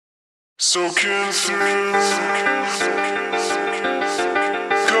Soaking through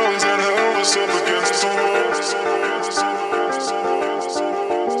colors that held us up against the wall.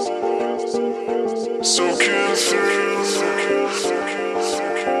 Soaking through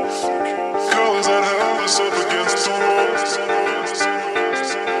colors that held us up against the wall.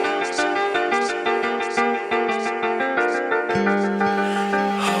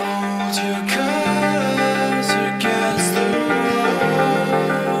 Hold your colors against the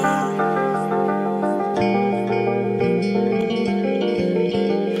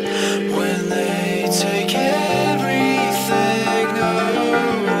when they take everything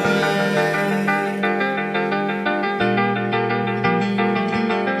away.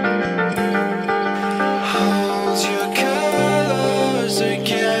 Hold your colors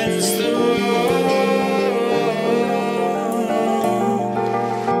against the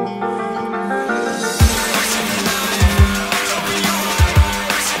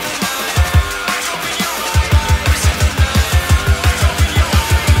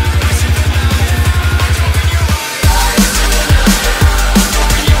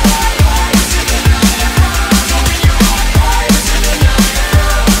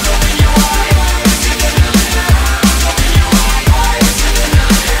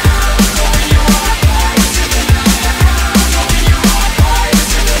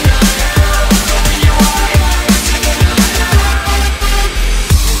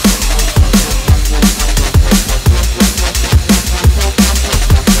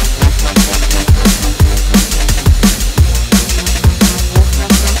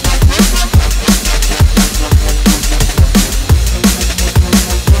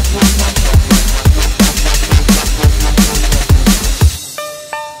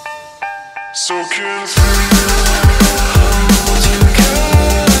soaking through. Hold your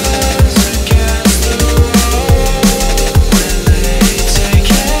colors against the wall when they take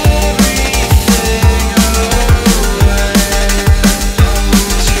everything away.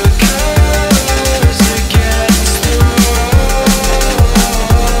 Hold your colors against the wall.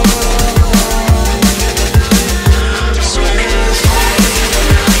 Soaking through.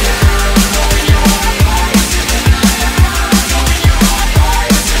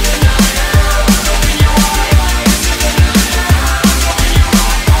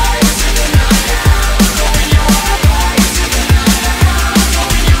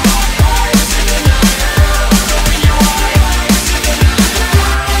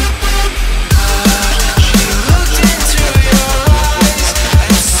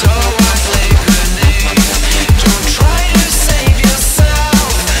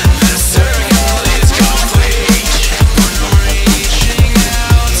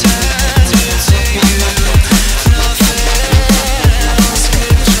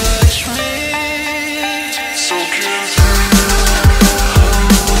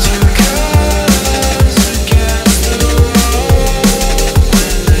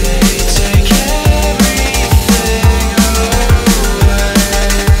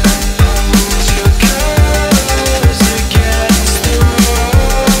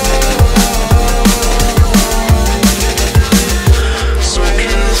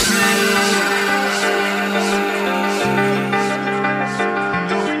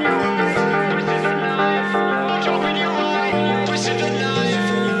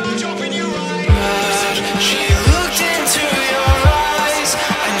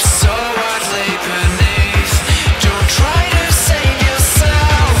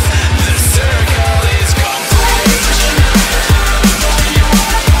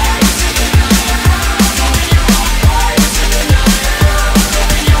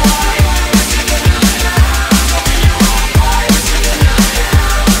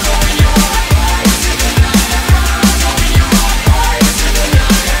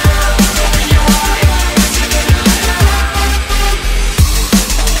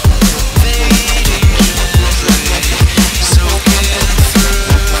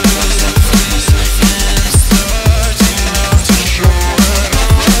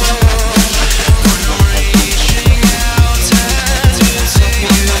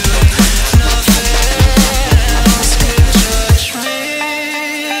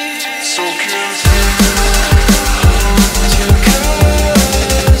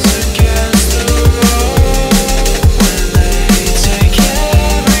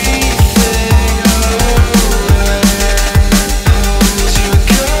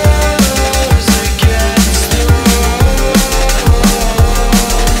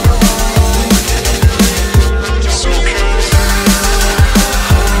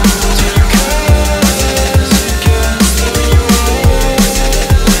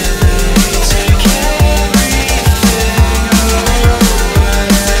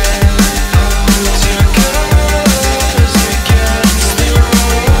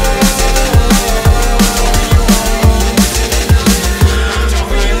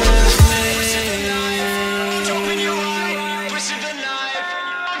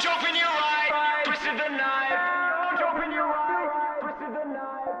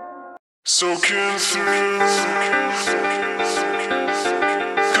 Soaking through,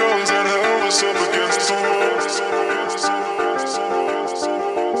 guns that held us up against the wall.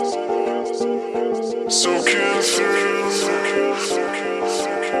 Soaking through,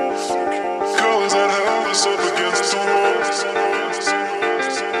 guns that held us up against the wall.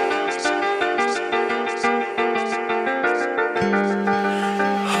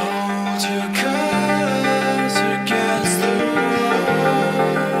 Hold your colors against the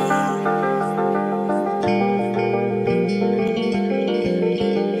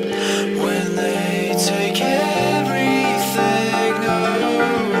when they take everything away.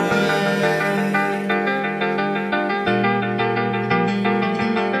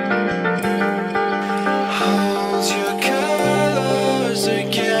 Hold your colors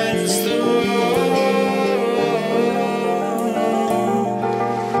against the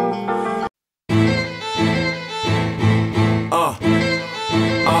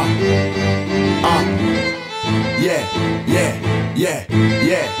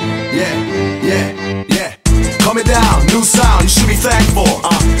Yeah. Coming down, new sound, you should be thankful.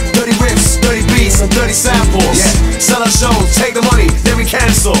 Dirty riffs, dirty beats, and dirty samples. Yeah. Sell our shows, take the money, then we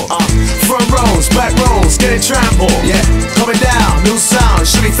cancel. Front rows, back rows, getting trampled. Yeah. Coming down, new sound, you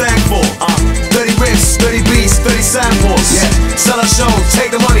should be thankful. Dirty riffs, dirty beats, dirty samples. Yeah. Sell our shows,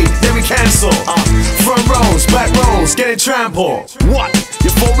 take the money, then we cancel. Front rows, back rows, getting trampled. What? You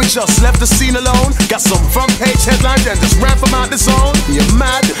thought we just left the scene alone? Got some front page headlines and just ran from out the zone? You're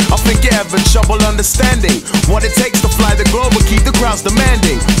mad? I think you're having trouble understanding what it takes to fly the globe and keep the crowds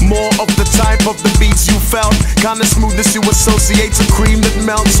demanding more of the type of the beats you felt, kind of smoothness you associate to cream that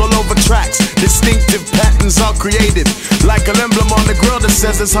melts all over tracks. Distinctive patterns are created, like an emblem on the grill that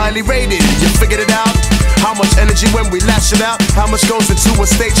says it's highly rated. You figured it out? How much energy when we lash it out? How much goes into a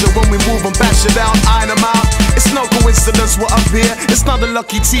stage show when we move and bash it out? Iron them out. It's no coincidence we're up here. It's not a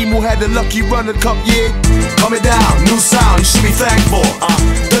lucky team who had a lucky run at cup year. Coming down, new sound, you should be thankful.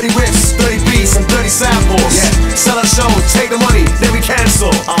 Dirty riffs, dirty beats, and dirty samples. Yeah. Sell our shows, take the money, then we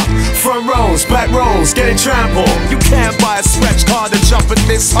cancel. Front rows, back rows, getting trampled. You can't buy a scratch card and jump it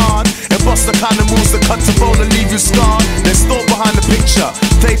this hard and bust the kind of moves that cut the bone and leave you scarred. There's thought behind the picture,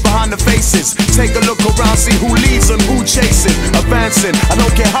 tape behind the faces. Take a look around, see who leads and who chasing. Advancing, I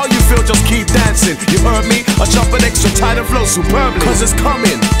don't care how you feel, just keep dancing. You heard me? I jump an extra tight and flow superbly, cause it's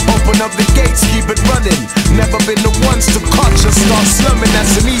coming. Open up the gates, keep it running. Never been the ones to cut, just start slumming.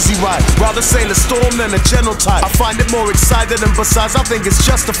 That's an easy ride, rather sail a storm than a gentle tide. I find it more exciting, and besides I think it's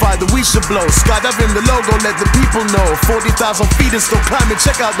justified that we should blow. Skydiving the logo, let the people know. 40,000 feet and still climbing,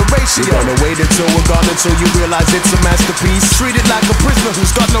 check out the ratio. You're gonna wait until we're gone, until you realize it's a masterpiece. Treat it like a prisoner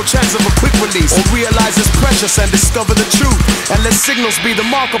who's got no chance of a quick release. Or realize it's precious and discover the truth, and let signals be the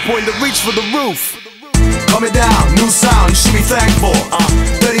marker point that reach for the roof. Coming down, new sound, you should be thankful.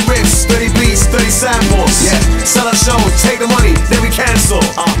 Dirty riffs, dirty beats, dirty samples. Yeah. Sell our shows, take the money, then we cancel.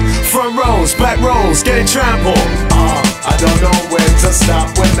 Front rows, back rows, getting trampled. I don't know when to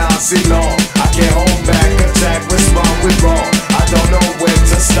stop when I see law. I can't hold back, attack, respond with raw. I don't know when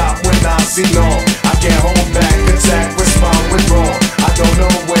to stop when I see law. I can't hold back, attack, respond with raw. I don't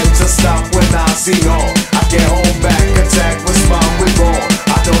know when to stop when I see law. I can't hold back, attack, respond with raw.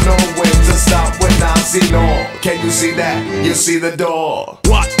 I don't know when to stop when I see law. Can you see that? You see the door.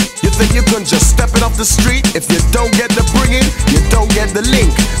 What? You think you can just step it off the street? If you don't get the bringing, you don't get the link.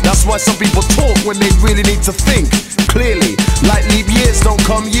 That's why some people talk when they really need to think clearly. Like leap years don't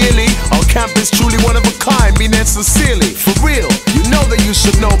come yearly. Our camp is truly one of a kind, mean it sincerely. For real, you know that you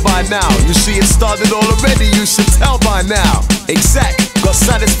should know by now. You see it started all already, you should tell by now. Exact, got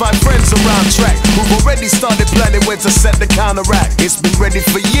satisfied friends around track who've already started planning when to set the counteract. It's been ready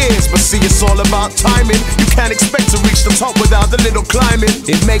for years, but see it's all about timing. You can't expect to reach the top without a little climbing.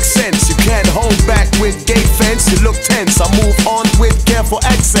 It makes sense, you can't hold back with gate fence. You look tense, I move on with careful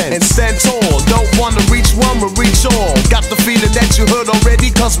accent and stand tall. Don't wanna reach one, but reach all. Got the feeling that you heard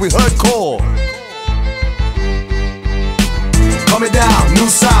already, cause we heard call. Coming down, new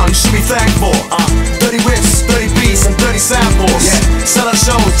sound, you should be thankful. Dirty riffs, dirty beats, and dirty samples. Yeah. Sell our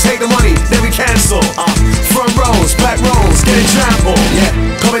shows, take the money, then we cancel. Front rows, back rows, getting trampled. Yeah.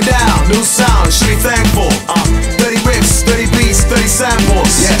 Coming down, new sound, you should be thankful. Dirty riffs, dirty beats, dirty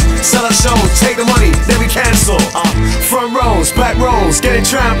samples. Yeah. Sell our shows, take the money, then we cancel. Front rows, back rows, getting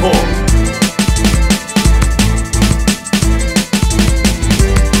trampled.